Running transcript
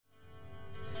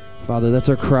Father, that's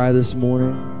our cry this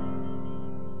morning.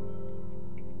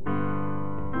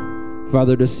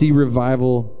 Father, to see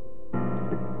revival,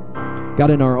 God,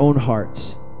 in our own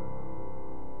hearts.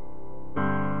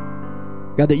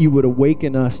 God, that you would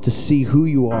awaken us to see who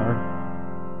you are,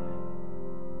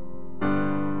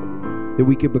 that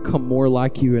we could become more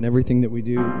like you in everything that we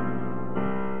do.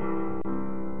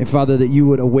 And Father, that you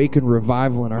would awaken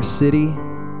revival in our city.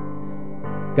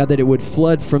 God, that it would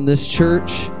flood from this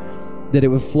church, that it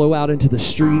would flow out into the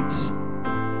streets,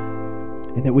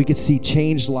 and that we could see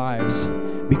changed lives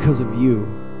because of you,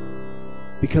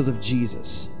 because of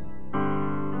Jesus.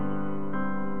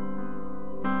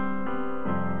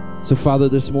 So, Father,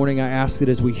 this morning I ask that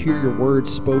as we hear your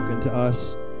words spoken to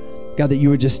us, God, that you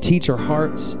would just teach our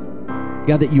hearts.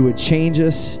 God, that you would change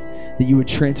us, that you would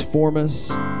transform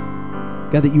us.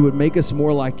 God, that you would make us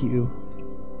more like you.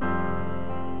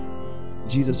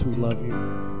 Jesus, we love you.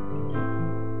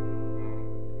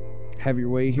 Have your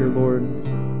way here, Lord.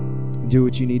 Do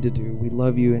what you need to do. We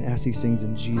love you and ask these things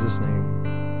in Jesus' name.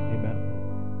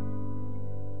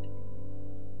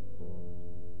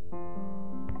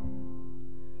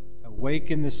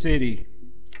 Awaken the city.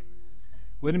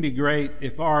 Wouldn't it be great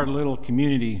if our little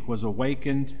community was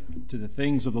awakened to the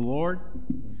things of the Lord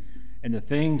and the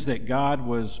things that God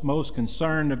was most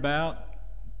concerned about?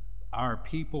 Our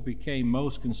people became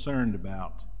most concerned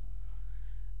about.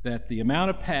 That the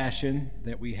amount of passion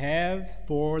that we have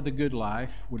for the good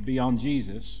life would be on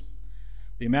Jesus.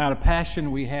 The amount of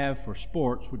passion we have for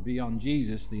sports would be on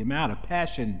Jesus. The amount of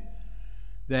passion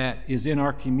that is in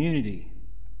our community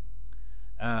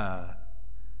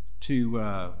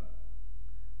to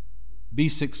be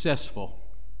successful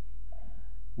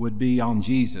would be on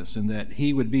Jesus, and that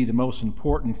he would be the most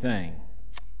important thing.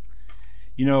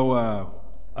 You know,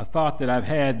 a thought that I've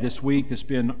had this week that's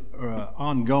been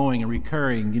ongoing and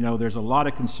recurring, there's a lot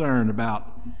of concern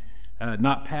about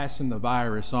not passing the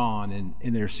virus on,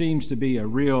 and there seems to be a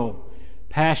real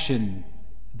passion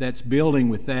that's building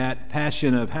with that,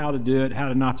 passion of how to do it, how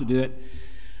to not to do it.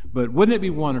 But wouldn't it be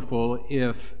wonderful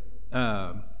if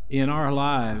in our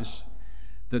lives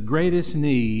the greatest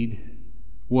need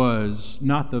was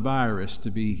not the virus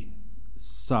to be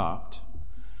stopped,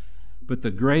 but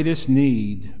the greatest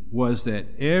need was that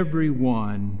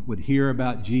everyone would hear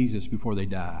about Jesus before they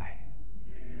die.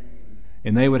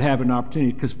 And they would have an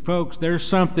opportunity. Because, folks, there's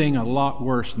something a lot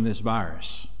worse than this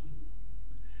virus.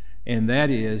 And that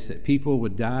is that people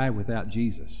would die without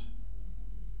Jesus.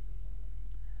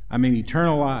 I mean,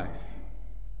 eternal life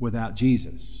without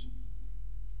Jesus.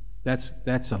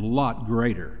 That's a lot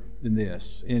greater than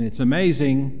this. And it's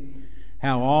amazing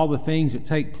how all the things that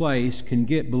take place can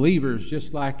get believers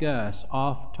just like us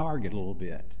off target a little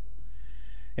bit.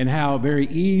 And how very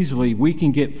easily we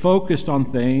can get focused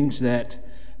on things that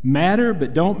matter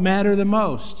but don't matter the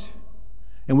most.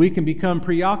 And we can become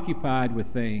preoccupied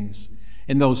with things.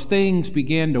 And those things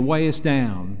begin to weigh us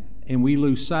down. And we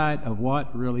lose sight of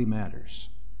what really matters.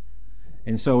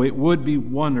 And so it would be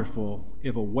wonderful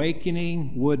if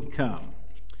awakening would come.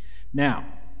 Now,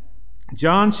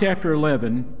 John chapter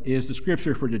 11 is the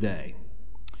scripture for today.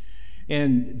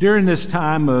 And during this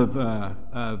time of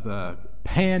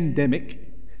pandemic,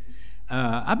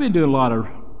 I've been doing a lot of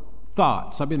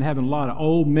thoughts. I've been having a lot of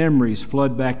old memories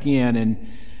flood back in,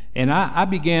 and I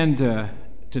began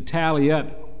to tally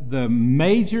up the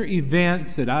major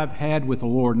events that I've had with the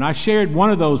Lord. And I shared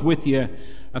one of those with you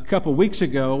a couple weeks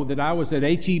ago, that I was at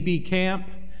HEB camp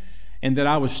and that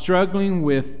I was struggling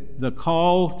with the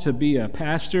call to be a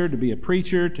pastor, to be a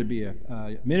preacher, to be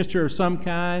a minister of some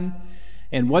kind,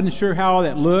 and wasn't sure how all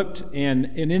that looked. And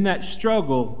in that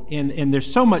struggle, and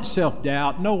there's so much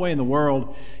self-doubt, no way in the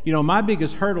world, my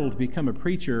biggest hurdle to become a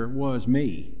preacher was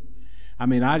me. I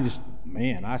mean,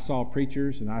 I saw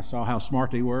preachers and I saw how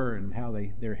smart they were and how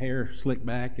their hair slicked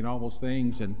back and all those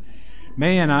things. And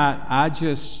man, I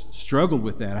just struggled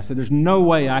with that. I said, there's no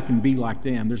way I can be like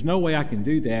them. There's no way I can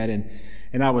do that.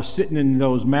 And I was sitting in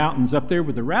those mountains up there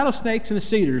with the rattlesnakes and the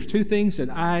cedars, two things that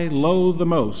I loathe the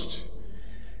most.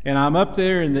 And I'm up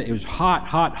there, and it was hot,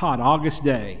 August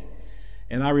day.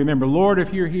 And I remember, Lord,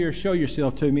 if you're here, show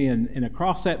yourself to me. And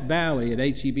across that valley at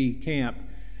HEB camp,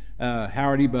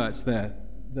 Howard E. Butts,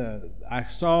 I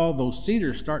saw those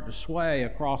cedars start to sway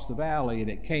across the valley, and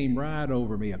it came right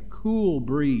over me, a cool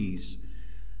breeze.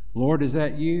 Lord, is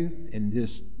that you? And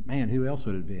just, man, who else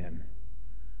would it have been?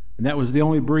 And that was the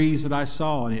only breeze that I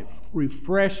saw, and it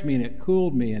refreshed me and it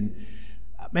cooled me. And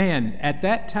man, at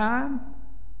that time,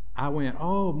 I went,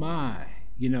 oh my,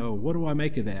 what do I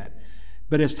make of that?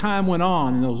 But as time went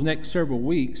on in those next several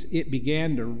weeks, it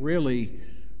began to really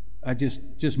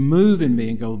just move in me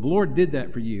and go, the Lord did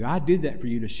that for you. I did that for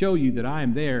you to show you that I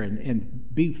am there,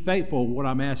 and be faithful what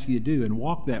I'm asking you to do and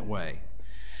walk that way.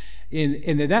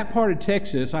 In that part of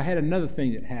Texas, I had another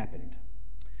thing that happened.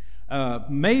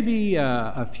 Maybe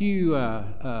a few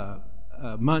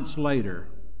months later,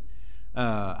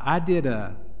 I did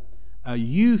a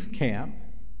youth camp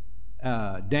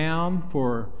down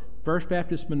for First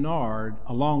Baptist Menard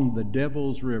along the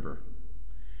Devil's River.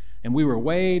 And we were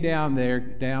way down there,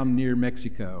 down near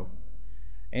Mexico.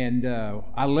 And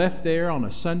I left there on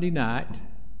a Sunday night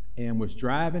and was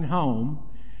driving home.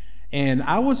 And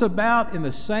I was about in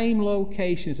the same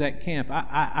location as that camp.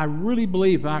 I really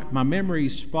believe, my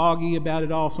memory's foggy about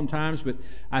it all sometimes, but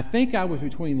I think I was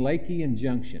between Lakey and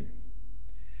Junction.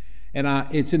 And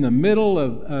it's in the middle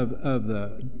of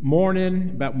the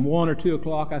morning, about 1 or 2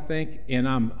 o'clock, I think, and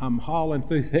I'm hauling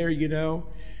through there,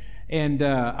 and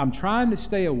I'm trying to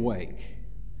stay awake.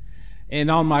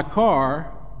 And on my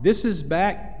car, this is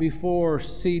back before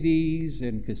CDs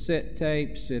and cassette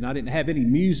tapes, and I didn't have any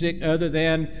music other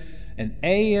than an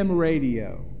AM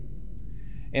radio.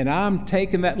 And I'm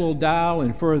taking that little dial,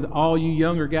 and for all you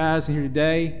younger guys in here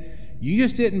today, you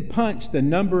just didn't punch the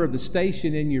number of the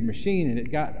station in your machine and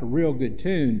it got a real good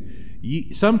tune.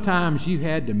 Sometimes you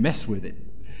had to mess with it.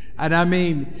 And I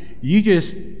mean, you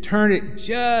just turn it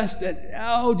just a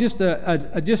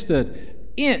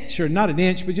inch, or not an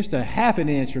inch, but just a half an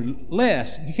inch or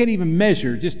less. You can't even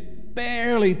measure, just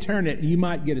barely turn it and you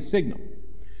might get a signal.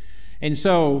 And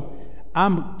so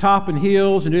I'm topping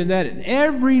hills and doing that, and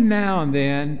every now and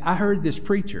then I heard this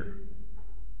preacher.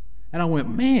 And I went,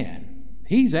 man,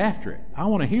 he's after it. I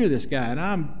want to hear this guy. And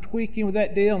I'm tweaking with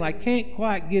that deal, and I can't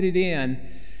quite get it in.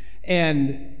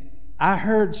 And I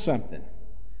heard something.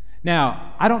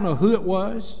 Now, I don't know who it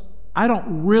was. I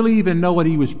don't really even know what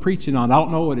he was preaching on. I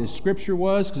don't know what his scripture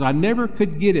was, because I never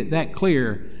could get it that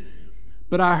clear.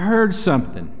 But I heard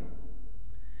something.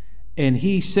 And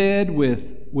he said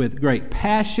with great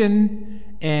passion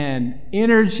and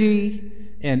energy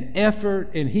and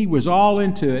effort, and he was all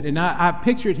into it. And I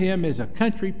pictured him as a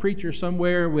country preacher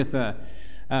somewhere with a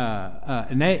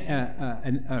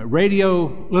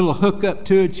radio little hookup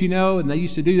to it, and they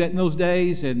used to do that in those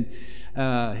days. And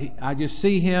I just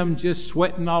see him just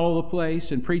sweating all over the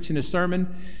place and preaching a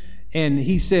sermon. And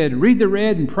he said, read the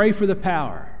red and pray for the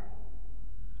power.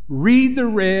 Read the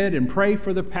red and pray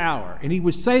for the power. And he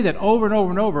would say that over and over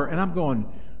and over, and I'm going,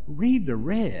 read the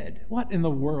red? What in the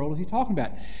world is he talking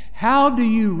about? How do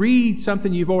you read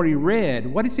something you've already read?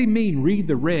 What does he mean, read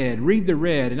the red, read the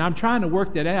red? And I'm trying to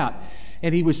work that out.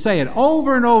 And he would say it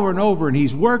over and over and over, and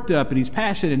he's worked up, and he's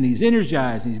passionate, and he's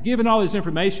energized, and he's given all this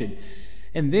information.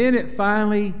 And then it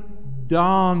finally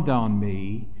dawned on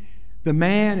me, the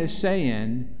man is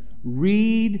saying,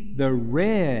 read the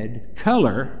red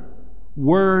color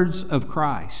words of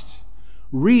Christ.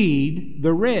 Read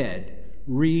the red.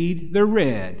 Read the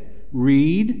red.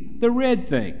 Read the red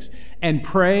things. And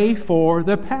pray for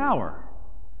the power.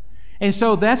 And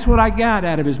so that's what I got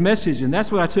out of his message, and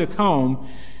that's what I took home.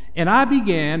 And I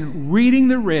began reading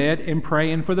the red and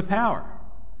praying for the power.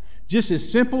 Just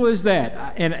as simple as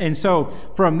that. And so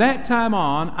from that time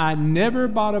on, I never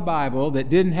bought a Bible that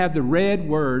didn't have the red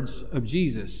words of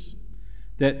Jesus,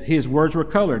 that his words were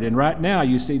colored. And right now,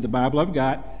 you see the Bible I've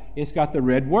got, it's got the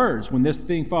red words. When this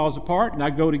thing falls apart and I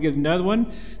go to get another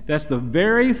one, that's the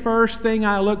very first thing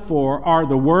I look for are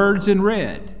the words in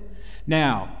red.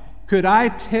 Now, could I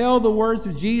tell the words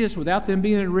of Jesus without them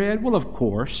being in red? Well, of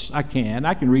course I can.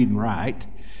 I can read and write.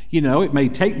 It may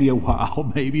take me a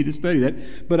while maybe to study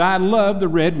that, but I love the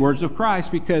red words of Christ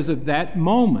because of that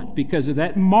moment, because of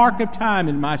that mark of time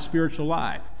in my spiritual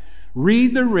life.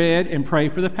 Read the red and pray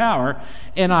for the power,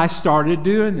 and I started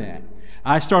doing that.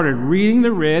 I started reading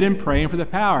the red and praying for the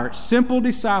power. Simple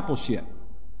discipleship.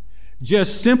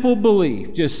 Just simple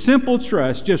belief. Just simple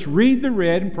trust. Just read the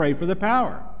red and pray for the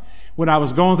power. When I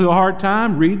was going through a hard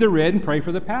time, read the red and pray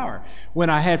for the power. When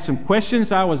I had some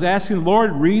questions, I was asking the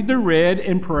Lord, read the red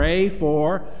and pray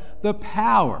for the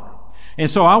power. And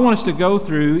so I want us to go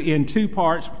through in 2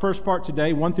 parts. First part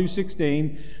today, 1 through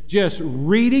 16, just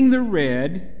reading the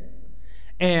red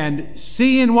and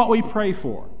seeing what we pray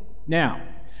for. Now,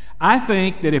 I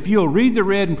think that if you'll read the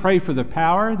red and pray for the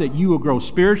power, that you will grow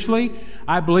spiritually.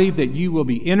 I believe that you will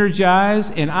be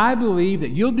energized, and I believe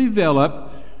that you'll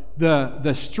develop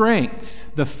the strength,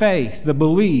 the faith, the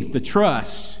belief, the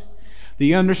trust,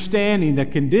 the understanding, the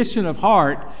condition of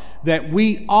heart that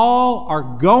we all are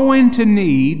going to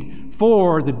need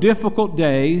for the difficult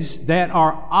days that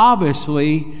are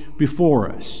obviously before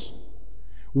us.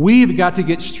 We've got to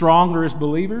get stronger as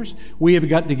believers. We have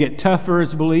got to get tougher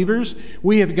as believers.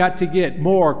 We have got to get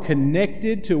more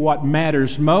connected to what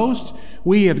matters most.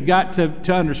 We have got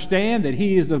to understand that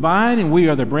He is the vine and we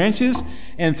are the branches.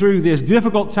 And through this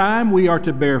difficult time, we are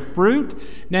to bear fruit.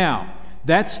 Now,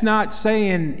 that's not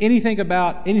saying anything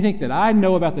that I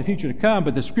know about the future to come,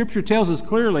 but the Scripture tells us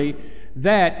clearly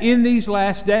that in these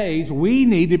last days, we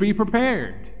need to be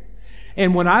prepared.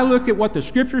 And when I look at what the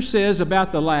Scripture says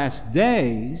about the last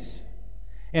days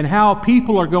and how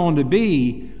people are going to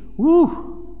be,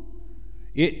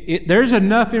 there's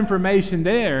enough information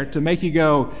there to make you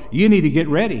go, you need to get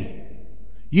ready.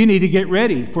 You need to get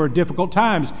ready for difficult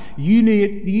times. You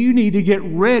need to get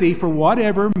ready for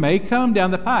whatever may come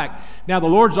down the pike. Now, the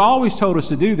Lord's always told us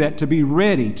to do that, to be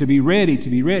ready, to be ready, to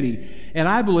be ready. And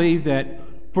I believe that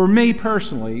for me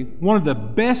personally, one of the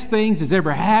best things that's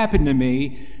ever happened to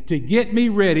me to get me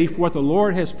ready for what the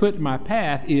Lord has put in my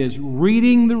path is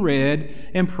reading the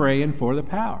Red and praying for the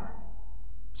power.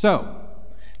 So,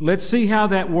 let's see how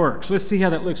that works. Let's see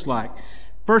how that looks like.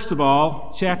 First of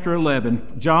all, chapter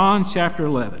 11, John chapter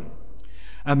 11.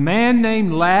 A man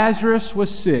named Lazarus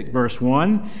was sick, verse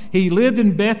 1. He lived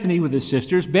in Bethany with his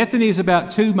sisters. Bethany is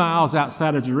about 2 miles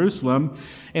outside of Jerusalem.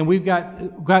 And we've got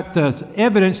the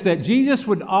evidence that Jesus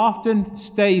would often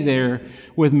stay there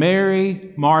with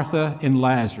Mary, Martha, and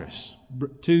Lazarus,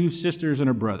 2 sisters and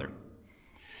a brother.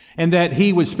 And that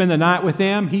he would spend the night with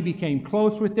them. He became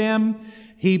close with them.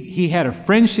 He had a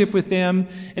friendship with them.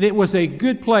 And it was a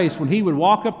good place when he would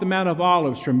walk up the Mount of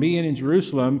Olives from being in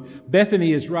Jerusalem.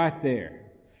 Bethany is right there.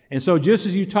 And so just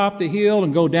as you top the hill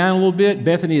and go down a little bit,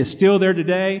 Bethany is still there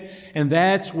today, and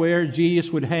that's where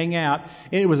Jesus would hang out.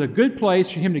 And it was a good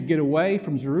place for him to get away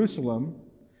from Jerusalem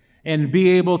and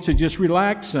be able to just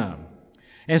relax some.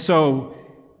 And so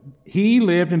he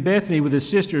lived in Bethany with his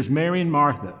sisters, Mary and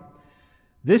Martha.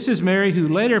 This is Mary who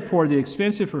later poured the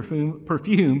expensive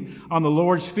perfume on the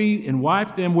Lord's feet and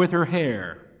wiped them with her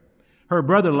hair. Her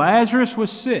brother Lazarus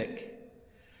was sick.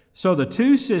 So the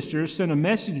 2 sisters sent a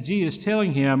message to Jesus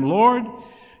telling him, Lord,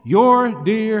 your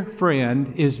dear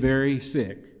friend is very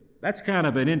sick. That's kind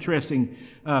of an interesting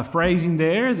phrasing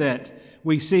there, that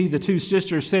we see the 2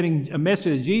 sisters sending a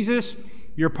message to Jesus,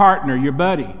 your partner, your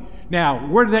buddy. Now,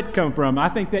 where did that come from? I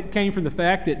think that came from the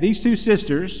fact that these 2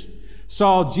 sisters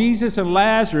saw Jesus and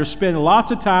Lazarus spend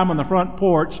lots of time on the front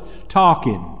porch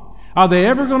talking. Are they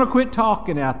ever going to quit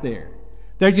talking out there?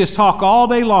 They just talk all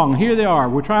day long. Here they are.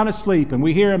 We're trying to sleep, and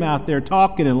we hear them out there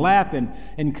talking and laughing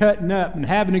and cutting up and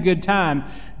having a good time.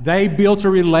 They built a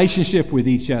relationship with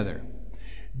each other.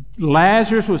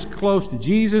 Lazarus was close to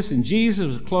Jesus, and Jesus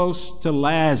was close to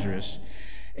Lazarus.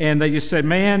 And they just said,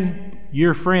 man,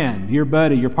 your friend, your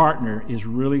buddy, your partner is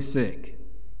really sick.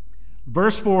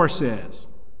 Verse 4 says,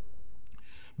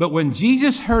 but when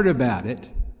Jesus heard about it,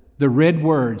 the red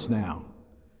words now,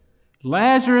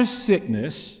 Lazarus'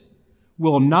 sickness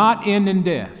will not end in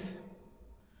death.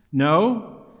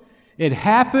 No, it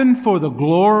happened for the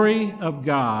glory of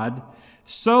God,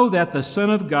 so that the Son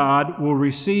of God will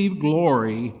receive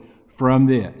glory from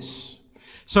this.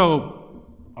 So,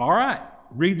 all right,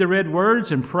 read the red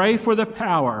words and pray for the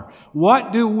power.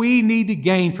 What do we need to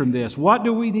gain from this? What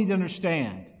do we need to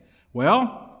understand?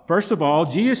 Well, first of all,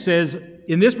 Jesus says,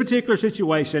 in this particular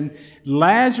situation,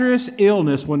 Lazarus'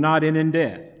 illness will not end in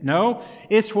death. No,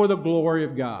 it's for the glory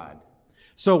of God.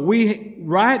 So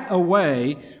right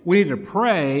away, we need to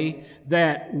pray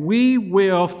that we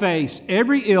will face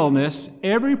every illness,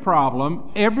 every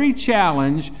problem, every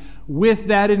challenge with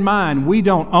that in mind. We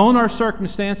don't own our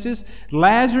circumstances.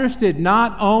 Lazarus did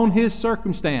not own his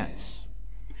circumstance.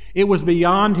 It was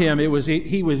beyond him. He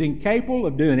was incapable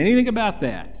of doing anything about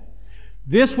that.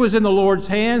 This was in the Lord's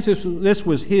hands. This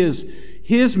was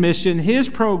His mission, His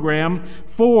program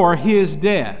for His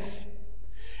death.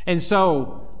 And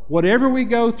so, whatever we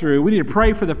go through, we need to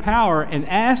pray for the power and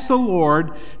ask the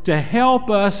Lord to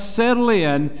help us settle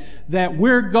in that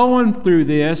we're going through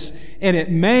this, and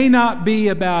it may not be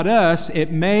about us,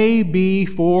 it may be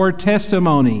for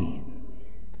testimony.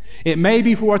 It may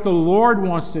be for what the Lord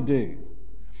wants to do.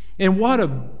 And what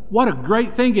a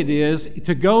great thing it is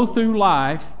to go through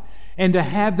life and to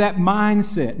have that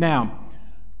mindset. Now,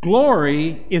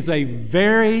 glory is a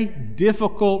very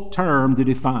difficult term to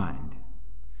define.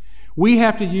 We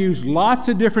have to use lots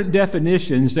of different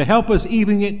definitions to help us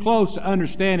even get close to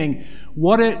understanding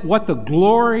what the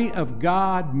glory of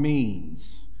God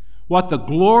means, what the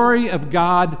glory of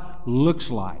God looks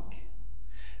like.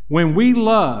 When we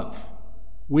love,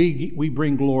 we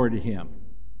bring glory to Him.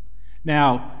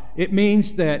 Now, it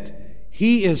means that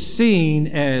He is seen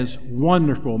as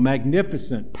wonderful,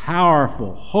 magnificent,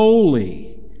 powerful,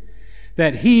 holy.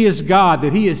 that He is God,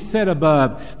 that He is set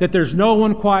above, that there's no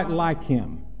one quite like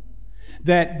Him,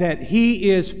 that He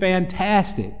is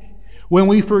fantastic. When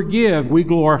we forgive, we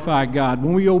glorify God.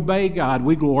 When we obey God,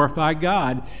 we glorify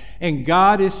God. And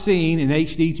God is seen in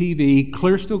HDTV,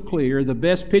 crystal clear, the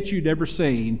best picture you'd ever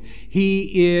seen.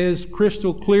 He is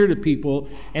crystal clear to people,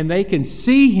 and they can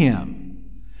see Him.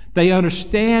 They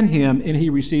understand Him, and He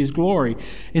receives glory.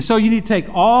 And so you need to take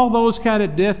all those kind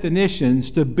of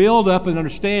definitions to build up an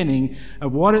understanding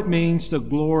of what it means to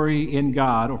glory in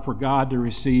God, or for God to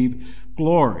receive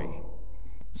glory.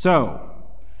 So,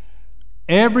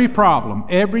 every problem,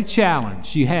 every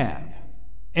challenge you have,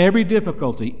 every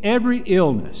difficulty, every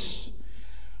illness,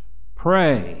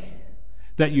 pray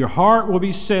that your heart will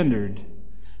be centered,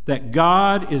 that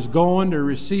God is going to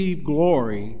receive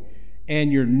glory, and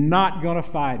you're not going to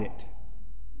fight it.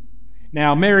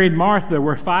 Now, Mary and Martha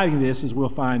were fighting this, as we'll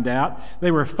find out.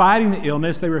 They were fighting the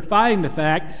illness. They were fighting the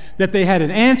fact that they had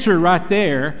an answer right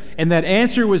there, and that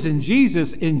answer was in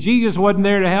Jesus, and Jesus wasn't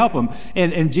there to help them.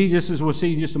 And Jesus, as we'll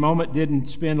see in just a moment, didn't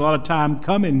spend a lot of time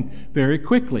coming very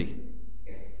quickly.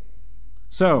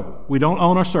 So, we don't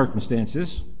own our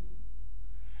circumstances.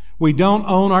 We don't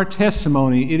own our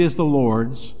testimony. It is the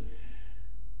Lord's.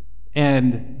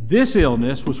 And this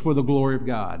illness was for the glory of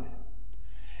God.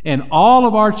 And all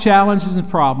of our challenges and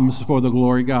problems for the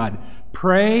glory of God.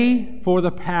 Pray for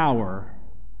the power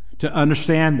to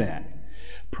understand that.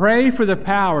 Pray for the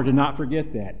power to not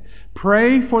forget that.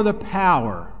 Pray for the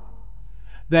power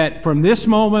that from this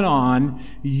moment on,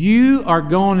 you are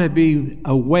going to be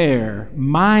aware,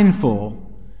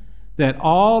 mindful, that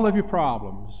all of your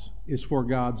problems is for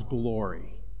God's glory.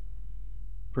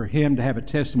 For Him to have a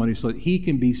testimony so that He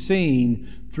can be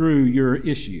seen through your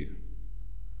issue.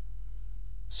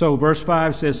 So verse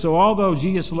 5 says, so although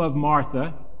Jesus loved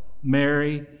Martha,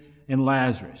 Mary, and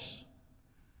Lazarus,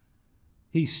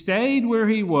 He stayed where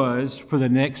He was for the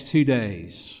next 2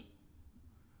 days.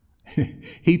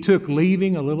 He took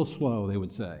leaving a little slow, they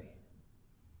would say.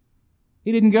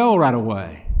 He didn't go right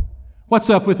away. What's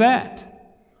up with that?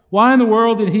 Why in the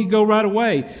world did He go right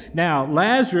away? Now,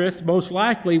 Lazarus most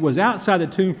likely was outside the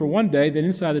tomb for 1 day, then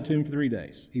inside the tomb for 3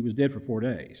 days. He was dead for 4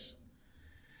 days.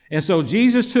 And so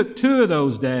Jesus took 2 of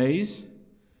those days,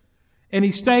 and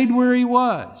He stayed where He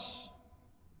was.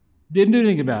 Didn't do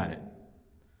anything about it.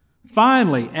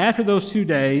 Finally, after those 2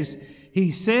 days,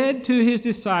 He said to His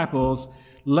disciples,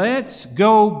 let's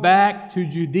go back to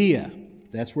Judea.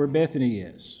 That's where Bethany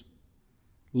is.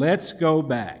 Let's go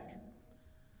back.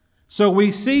 So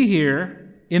we see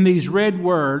here in these red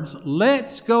words,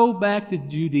 let's go back to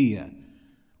Judea.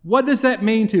 What does that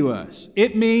mean to us?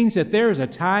 It means that there is a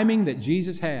timing that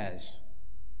Jesus has.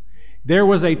 There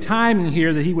was a timing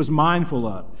here that He was mindful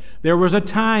of. There was a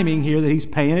timing here that He's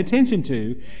paying attention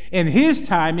to. And His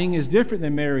timing is different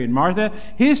than Mary and Martha.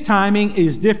 His timing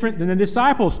is different than the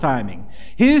disciples' timing.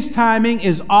 His timing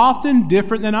is often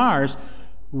different than ours.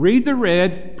 Read the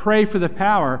red, pray for the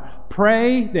power.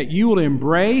 Pray that you will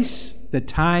embrace the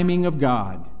timing of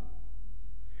God.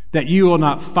 That you will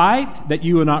not fight, that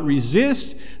you will not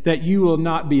resist, that you will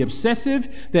not be obsessive,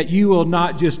 that you will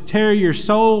not just tear your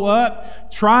soul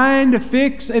up trying to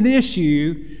fix an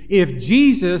issue if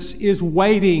Jesus is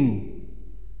waiting.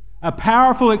 A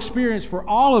powerful experience for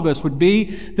all of us would be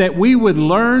that we would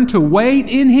learn to wait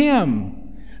in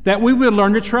Him, that we would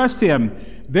learn to trust Him.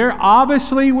 There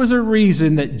obviously was a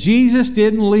reason that Jesus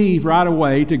didn't leave right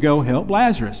away to go help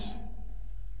Lazarus.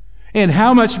 And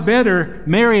how much better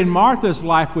Mary and Martha's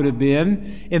life would have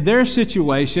been in their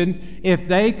situation if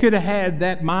they could have had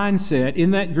that mindset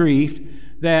in that grief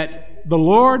that the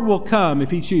Lord will come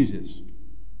if He chooses.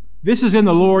 This is in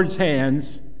the Lord's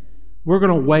hands. We're going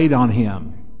to wait on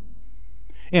Him.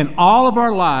 And all of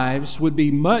our lives would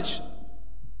be much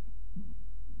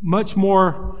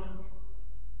more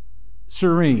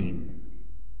serene,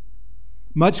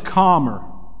 much calmer,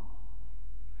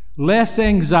 less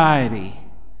anxiety,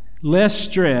 less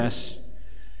stress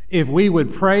if we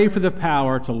would pray for the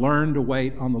power to learn to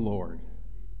wait on the Lord,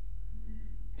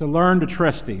 to learn to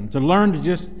trust Him, to learn to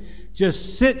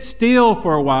just sit still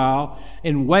for a while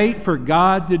and wait for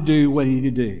God to do what He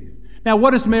needs to do. Now,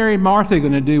 what is Mary and Martha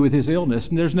going to do with His illness?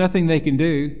 And there's nothing they can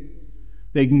do.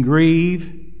 They can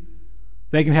grieve.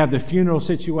 They can have the funeral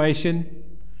situation.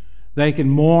 They can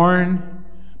mourn.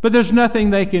 But there's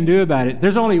nothing they can do about it.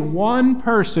 There's only one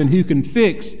person who can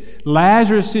fix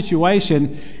Lazarus'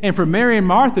 situation. And from Mary and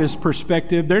Martha's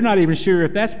perspective, they're not even sure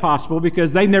if that's possible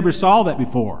because they never saw that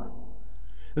before.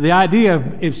 The idea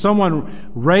of if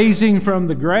someone raising from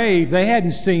the grave, they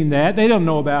hadn't seen that. They don't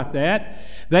know about that.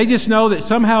 They just know that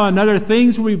somehow or another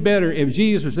things would be better if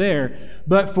Jesus was there.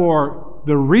 But for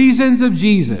the reasons of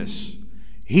Jesus,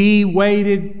 He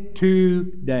waited 2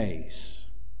 days.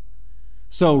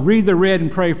 So read the red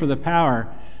and pray for the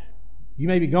power. You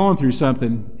may be going through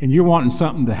something and you're wanting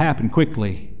something to happen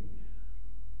quickly.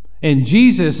 And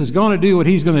Jesus is going to do what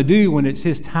he's going to do when it's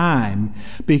his time,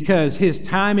 because his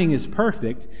timing is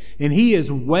perfect and he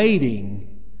is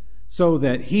waiting so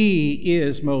that he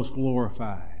is most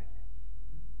glorified.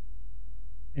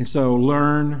 And so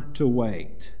learn to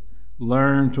wait.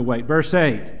 Learn to wait. Verse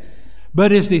 8.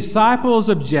 But his disciples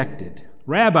objected.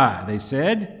 Rabbi, they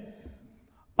said,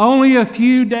 only a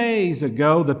few days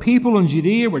ago the people in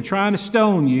Judea were trying to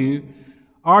stone you.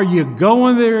 Are you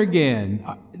going there again?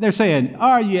 They're saying,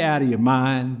 are you out of your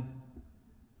mind?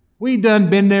 We done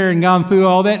been there and gone through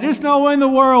all that. There's no way in the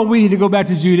world we need to go back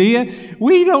to Judea.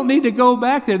 We don't need to go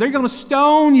back there. They're going to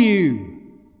stone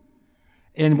you.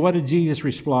 And what did Jesus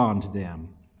respond to them?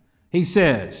 He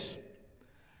says,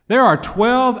 there are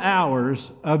 12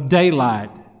 hours of daylight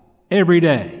every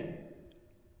day.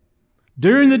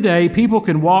 During the day, people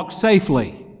can walk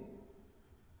safely.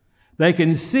 They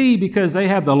can see because they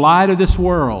have the light of this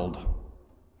world.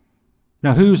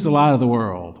 Now, who's the light of the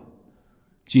world?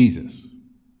 Jesus.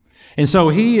 And so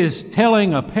he is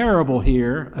telling a parable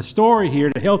here, a story here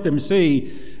to help them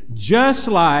see, just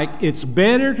like it's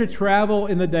better to travel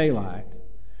in the daylight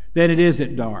than it is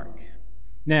at dark.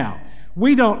 Now,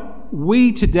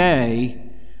 we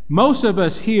today, most of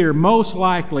us here most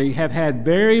likely have had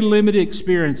very limited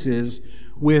experiences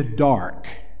with dark.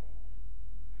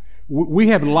 We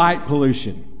have light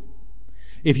pollution.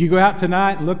 If you go out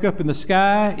tonight and look up in the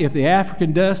sky, if the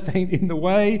African dust ain't in the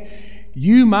way,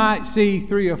 you might see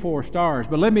 3 or 4 stars.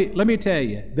 But let me tell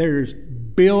you, there's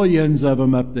billions of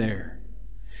them up there.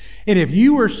 And if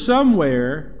you were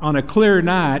somewhere on a clear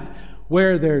night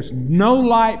where there's no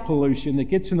light pollution that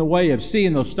gets in the way of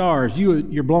seeing those stars,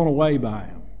 you're blown away by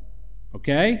them.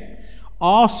 Okay?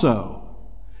 Also,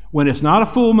 when it's not a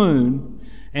full moon,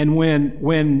 and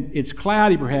when it's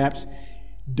cloudy perhaps,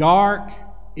 dark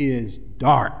is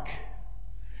dark.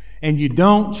 And you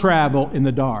don't travel in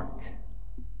the dark.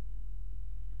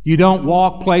 You don't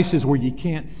walk places where you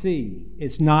can't see.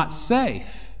 It's not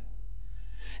safe.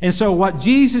 And so what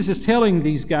Jesus is telling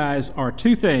these guys are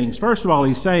 2 things. First of all,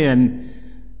 he's saying,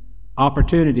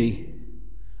 opportunity.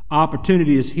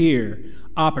 Opportunity is here.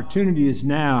 Opportunity is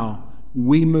now.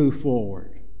 We move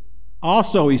forward.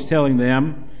 Also, he's telling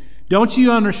them, don't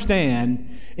you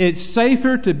understand, it's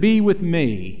safer to be with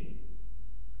me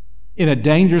in a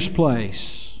dangerous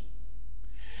place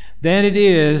than it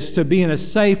is to be in a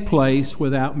safe place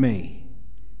without me.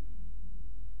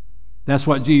 That's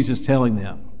what Jesus is telling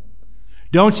them.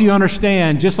 Don't you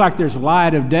understand, just like there's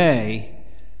light of day,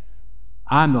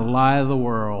 I'm the light of the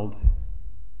world.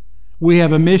 We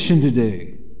have a mission to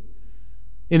do.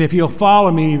 And if you'll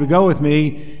follow me, if you go with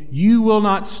me, you will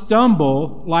not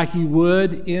stumble like you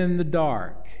would in the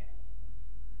dark,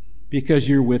 because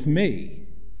you're with me.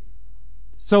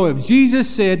 So if Jesus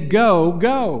said, go,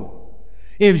 go.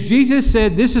 If Jesus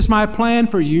said, this is my plan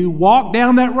for you, walk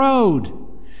down that road.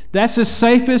 That's the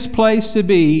safest place to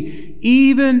be,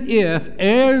 even if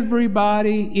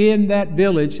everybody in that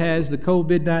village has the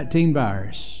COVID-19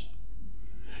 virus.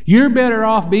 You're better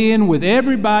off being with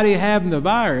everybody having the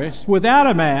virus without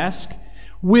a mask,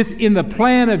 within the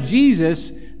plan of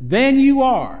Jesus, than you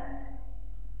are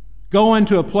going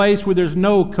to a place where there's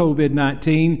no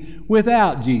COVID-19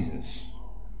 without Jesus.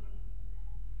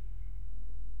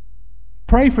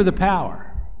 Pray for the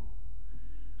power.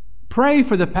 Pray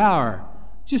for the power.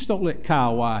 Just don't let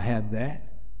Kyle Y have that.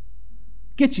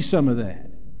 Get you some of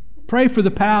that. Pray for the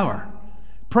power.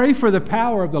 Pray for the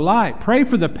power of the light. Pray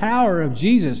for the power of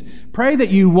Jesus. Pray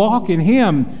that you walk in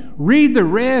Him. Read the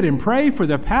red and pray for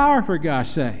the power, for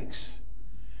God's sakes.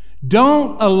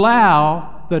 Don't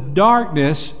allow the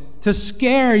darkness to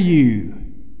scare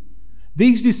you.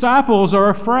 These disciples are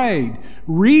afraid,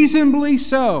 reasonably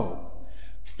so.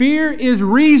 Fear is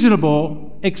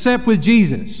reasonable except with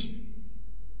Jesus.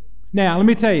 Now, let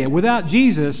me tell you, without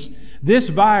Jesus, this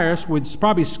virus would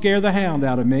probably scare the hound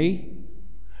out of me.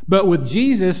 But with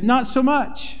Jesus, not so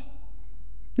much.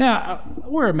 Now,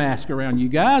 wear a mask around you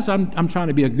guys. I'm trying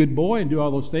to be a good boy and do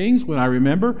all those things when I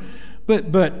remember.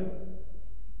 But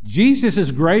Jesus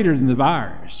is greater than the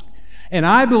virus. And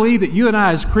I believe that you and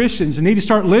I as Christians need to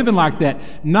start living like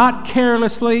that. Not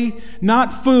carelessly,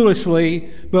 not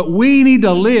foolishly, but we need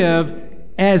to live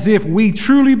as if we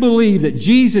truly believe that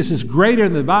Jesus is greater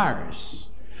than the virus.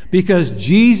 Because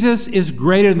Jesus is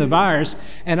greater than the virus.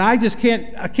 And I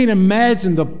can't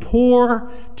imagine the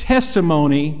poor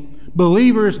testimony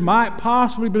believers might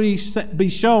possibly be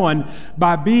showing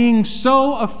by being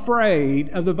so afraid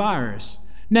of the virus.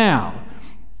 Now,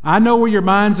 I know where your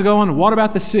mind's going. What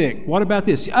about the sick? What about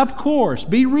this? Of course,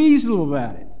 be reasonable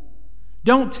about it.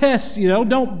 Don't test,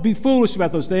 don't be foolish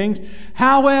about those things.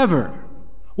 However,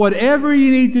 whatever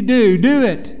you need to do, do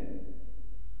it.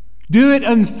 Do it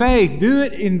in faith. Do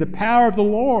it in the power of the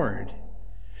Lord.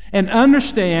 And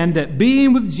understand that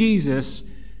being with Jesus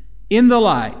in the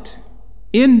light,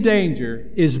 in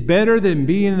danger, is better than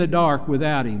being in the dark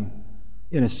without Him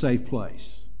in a safe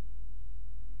place.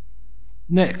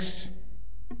 Next,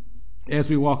 as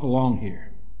we walk along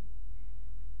here.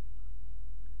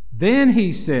 Then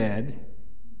he said,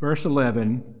 verse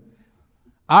 11,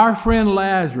 our friend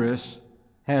Lazarus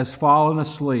has fallen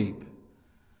asleep,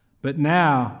 but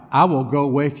now I will go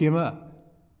wake him up.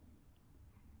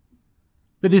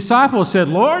 The disciples said,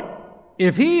 Lord,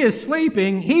 if he is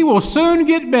sleeping, he will soon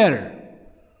get better.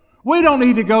 We don't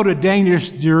need to go to dangerous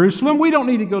Jerusalem. We don't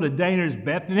need to go to dangerous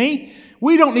Bethany.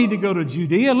 We don't need to go to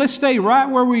Judea. Let's stay right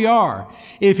where we are.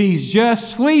 If he's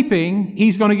just sleeping,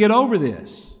 he's going to get over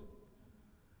this.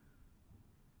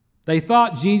 They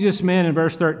thought Jesus meant in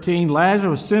verse 13,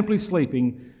 Lazarus was simply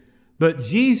sleeping, but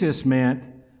Jesus meant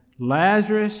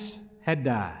Lazarus had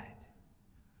died.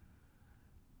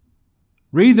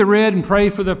 Read the red and pray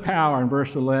for the power in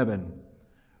verse 11.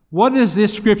 What is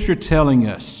this scripture telling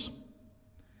us?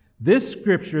 This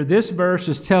verse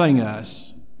is telling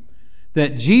us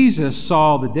that Jesus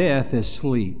saw the death as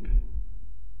sleep.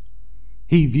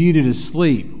 He viewed it as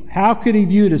sleep. How could he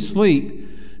view it as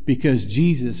sleep? Because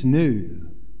Jesus knew.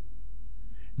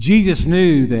 Jesus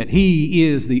knew that he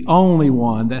is the only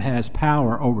one that has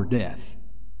power over death.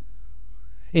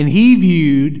 And he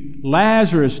viewed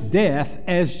Lazarus' death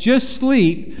as just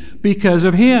sleep because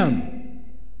of him.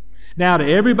 Now, to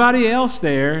everybody else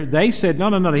there, they said,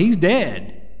 no, he's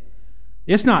dead.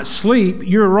 It's not sleep.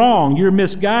 You're wrong. You're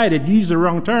misguided. You used the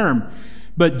wrong term.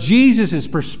 But Jesus'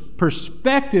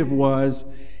 perspective was,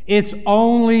 it's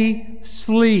only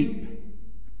sleep.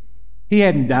 He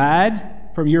hadn't died.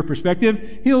 From your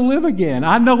perspective, he'll live again.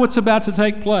 I know what's about to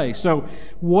take place. So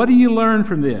what do you learn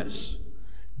from this?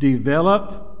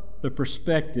 Develop the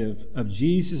perspective of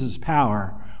Jesus'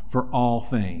 power for all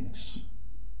things.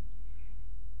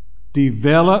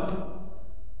 Develop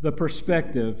the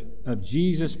perspective of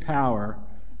Jesus' power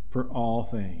for all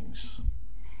things.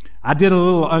 I did a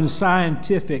little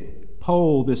unscientific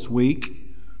poll this week,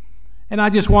 and I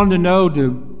just wanted to know,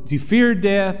 do you fear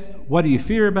death? What do you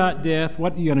fear about death?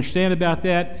 What do you understand about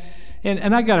that?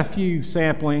 And I got a few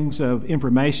samplings of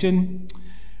information.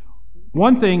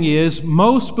 One thing is,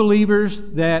 most believers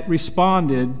that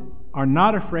responded are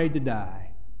not afraid to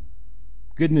die.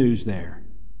 Good news there.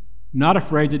 Not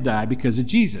afraid to die because of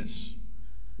Jesus.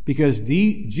 Because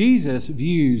Jesus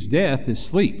views death as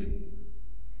sleep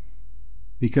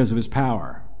because of his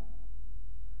power.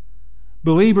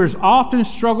 Believers often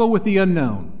struggle with the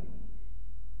unknown.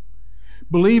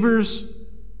 Believers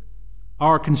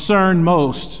are concerned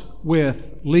most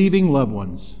with leaving loved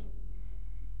ones,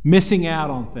 missing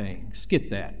out on things. Get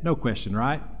that? No question,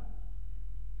 right?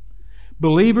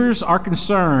 Believers are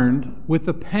concerned with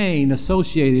the pain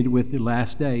associated with the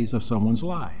last days of someone's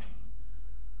life.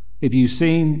 If you've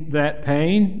seen that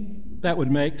pain, that would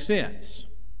make sense.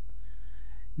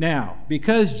 Now,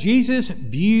 because Jesus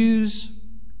views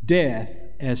death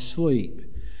as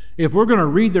sleep, if we're going to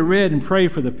read the red and pray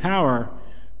for the power,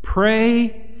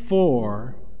 pray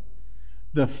for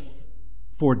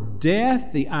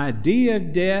death, the idea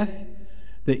of death,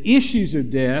 the issues of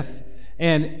death,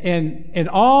 and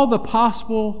all the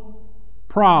possible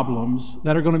problems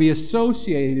that are going to be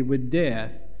associated with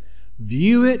death.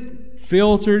 View it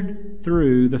filtered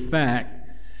through the fact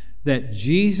that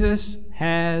Jesus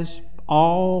has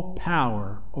all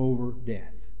power over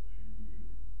death.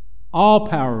 All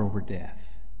power over death.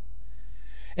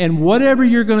 And whatever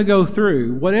you're going to go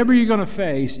through, whatever you're going to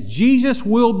face, Jesus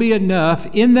will be enough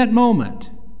in that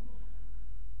moment.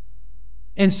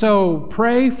 And so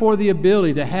pray for the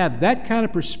ability to have that kind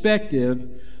of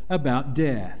perspective about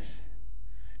death.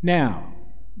 Now,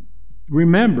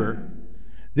 remember,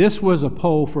 this was a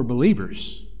poll for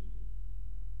believers.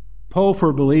 Poll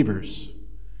for believers.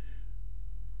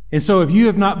 And so if you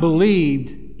have not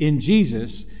believed in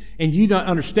Jesus, and you don't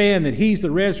understand that he's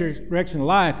the resurrection of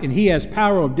life and he has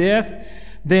power of death,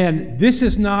 then this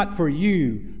is not for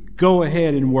you. Go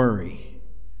ahead and worry.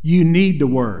 You need to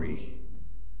worry.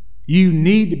 You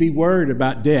need to be worried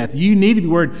about death. You need to be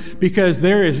worried because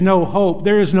there is no hope.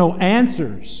 There is no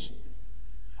answers.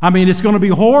 I mean, it's going to be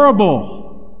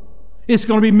horrible. It's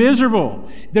going to be miserable.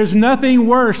 There's nothing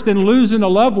worse than losing a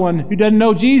loved one who doesn't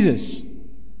know Jesus.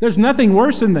 There's nothing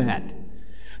worse than that.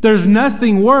 There's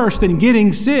nothing worse than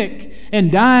getting sick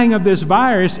and dying of this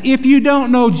virus if you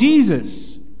don't know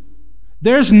Jesus.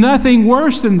 There's nothing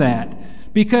worse than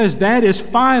that, because that is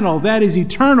final, that is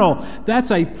eternal,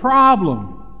 that's a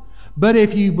problem. But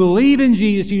if you believe in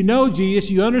Jesus, you know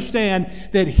Jesus, you understand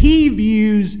that He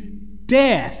views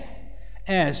death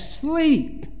as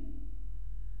sleep.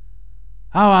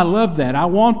 Oh, I love that. I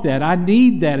want that. I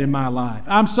need that in my life.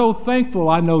 I'm so thankful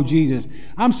I know Jesus.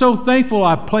 I'm so thankful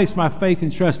I placed my faith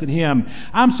and trust in Him.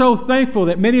 I'm so thankful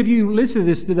that many of you listen to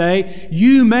this today.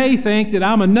 You may think that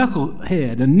I'm a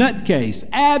knucklehead, a nutcase.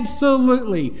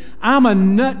 Absolutely. I'm a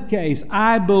nutcase.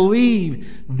 I believe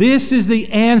this is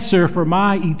the answer for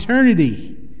my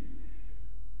eternity.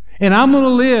 And I'm going to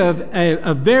live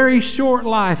a very short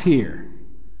life here.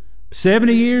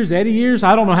 70 years, 80 years,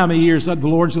 I don't know how many years the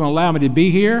Lord's going to allow me to be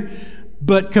here,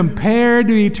 but compared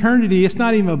to eternity, it's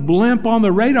not even a blimp on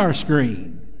the radar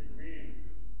screen.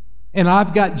 And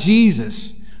I've got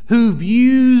Jesus, who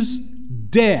views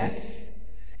death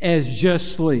as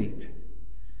just sleep.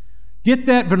 Get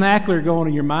that vernacular going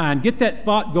in your mind. Get that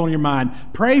thought going in your mind.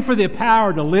 Pray for the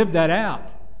power to live that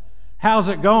out. How's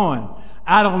it going?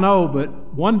 I don't know,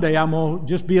 but one day I'm going to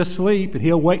just be asleep and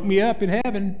He'll wake me up in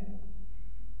heaven.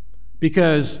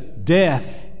 Because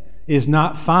death is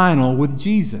not final with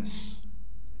Jesus.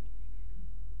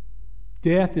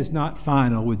 Death is not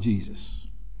final with Jesus.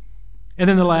 And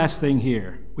then the last thing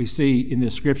here we see in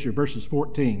this scripture, verses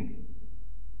 14.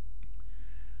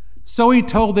 So He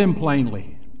told them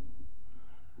plainly.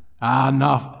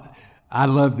 Enough. I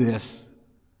love this.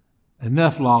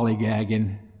 Enough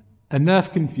lollygagging.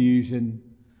 Enough confusion.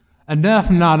 Enough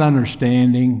not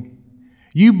understanding.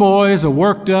 You boys are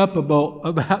worked up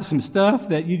about some stuff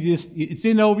that it's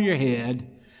in over your head.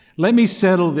 Let me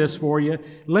settle this for you.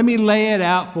 Let me lay it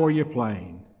out for you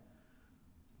plain.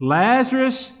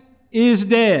 Lazarus is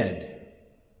dead.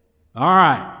 All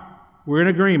right, we're in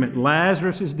agreement.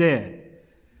 Lazarus is dead.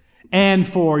 And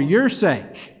for your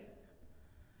sake,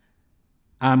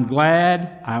 I'm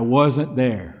glad I wasn't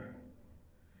there.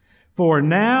 For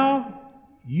now,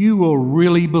 you will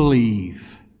really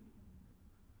believe.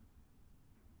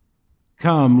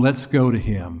 Come, let's go to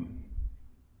Him.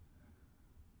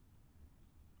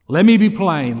 Let me be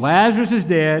plain. Lazarus is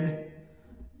dead,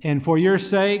 and for your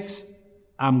sakes,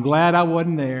 I'm glad I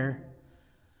wasn't there,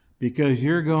 because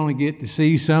you're going to get to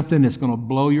see something that's going to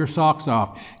blow your socks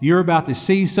off. You're about to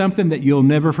see something that you'll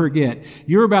never forget.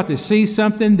 You're about to see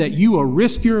something that you will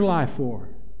risk your life for.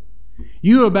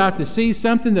 You're about to see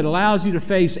something that allows you to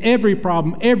face every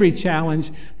problem, every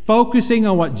challenge, focusing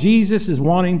on what Jesus is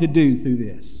wanting to do through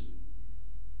this.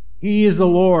 He is the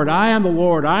Lord. I am the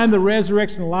Lord. I am the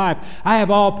resurrection and life. I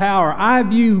have all power. I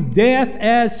view death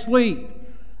as sleep.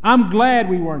 I'm glad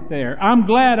we weren't there. I'm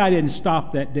glad I didn't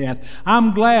stop that death.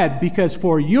 I'm glad because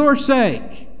for your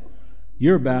sake,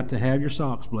 you're about to have your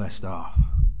socks blessed off.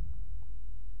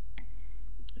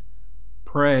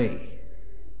 Pray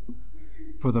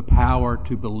for the power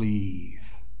to believe.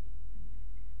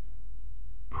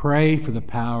 Pray for the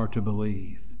power to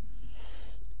believe.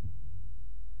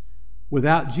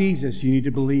 Without Jesus, you need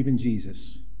to believe in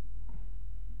Jesus.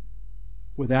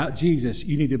 Without Jesus,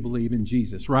 you need to believe in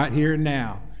Jesus. Right here and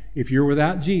now, if you're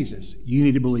without Jesus, you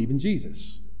need to believe in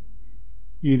Jesus.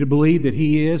 You need to believe that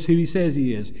He is who He says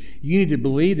He is. You need to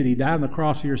believe that He died on the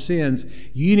cross for your sins.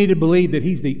 You need to believe that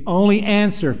He's the only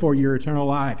answer for your eternal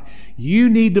life. You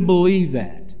need to believe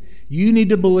that. You need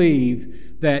to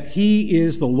believe that He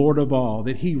is the Lord of all,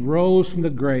 that He rose from the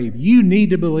grave. You need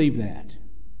to believe that.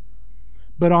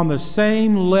 But on the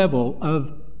same level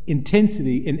of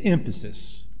intensity and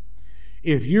emphasis,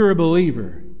 if you're a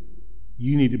believer,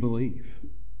 you need to believe.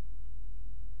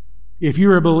 If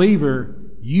you're a believer,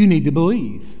 you need to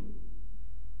believe.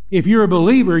 If you're a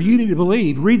believer, you need to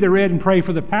believe. Read the Red and pray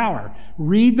for the power.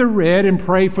 Read the Red and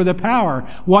pray for the power.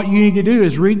 What you need to do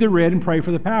is read the Red and pray for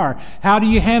the power. How do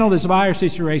you handle this virus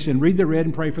situation? Read the Red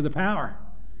and pray for the power.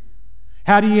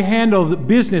 How do you handle the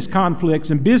business conflicts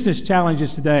and business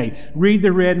challenges today? Read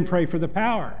the Red and pray for the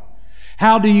power.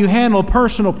 How do you handle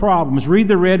personal problems? Read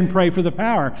the Red and pray for the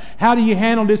power. How do you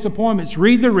handle disappointments?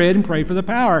 Read the Red and pray for the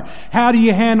power. How do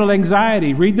you handle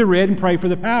anxiety? Read the Red and pray for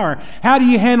the power. How do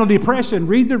you handle depression?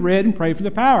 Read the Red and pray for the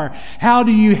power. How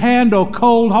do you handle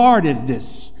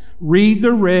cold-heartedness? Read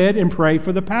the Red and pray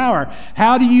for the power.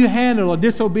 How do you handle a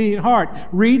disobedient heart?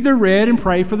 Read the Red and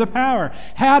pray for the power.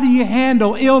 How do you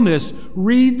handle illness?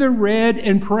 Read the Red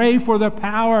and pray for the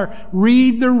power.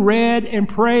 Read the Red and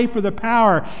pray for the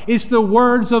power. It's the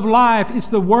words of life. It's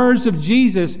the words of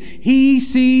Jesus. He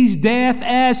sees death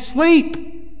as sleep.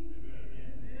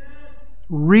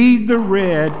 Read the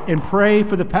Red and pray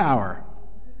for the power.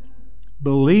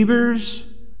 Believers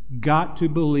got to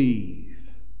believe.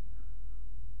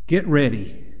 Get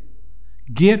ready.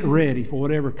 Get ready for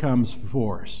whatever comes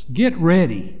before us. Get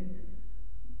ready.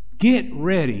 Get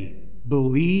ready.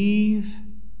 Believe.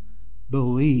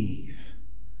 Believe.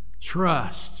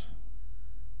 Trust.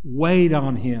 Wait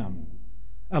on Him.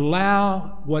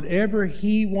 Allow whatever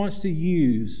He wants to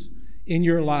use in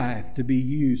your life to be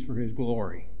used for His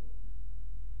glory.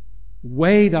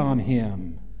 Wait on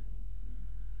Him.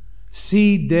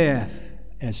 See death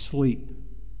as sleep.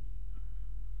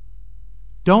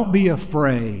 Don't be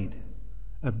afraid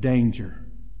of danger.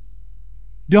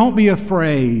 Don't be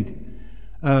afraid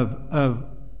of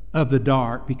the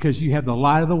dark, because you have the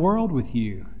light of the world with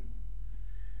you.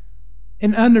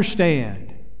 And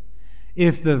understand,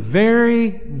 if the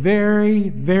very, very,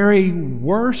 very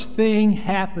worst thing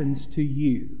happens to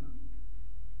you,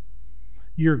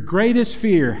 your greatest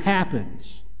fear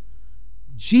happens,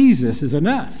 Jesus is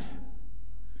enough.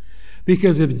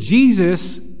 Because if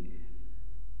Jesus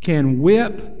can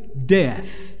whip death,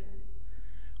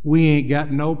 we ain't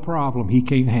got no problem He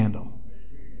can't handle.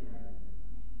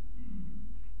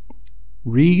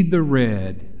 Read the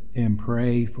red and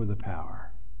pray for the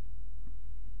power.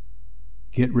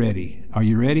 Get ready. Are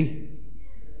you ready?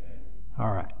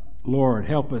 All right. Lord,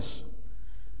 help us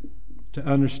to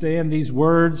understand these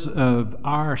words of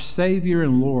our Savior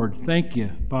and Lord. Thank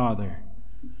you, Father,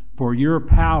 for your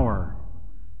power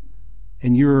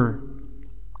and your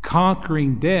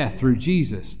conquering death through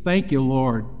Jesus. Thank you,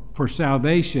 Lord, for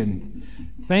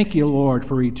salvation. Thank you, Lord,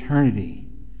 for eternity.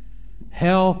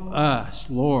 Help us,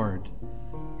 Lord,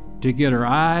 to get our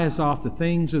eyes off the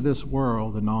things of this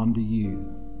world and onto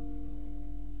you.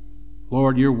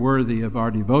 Lord, you're worthy of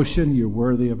our devotion. You're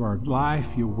worthy of our life.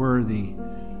 You're worthy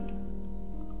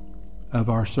of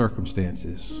our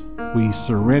circumstances. We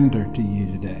surrender to you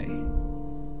today.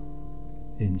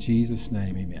 In Jesus'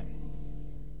 name, amen.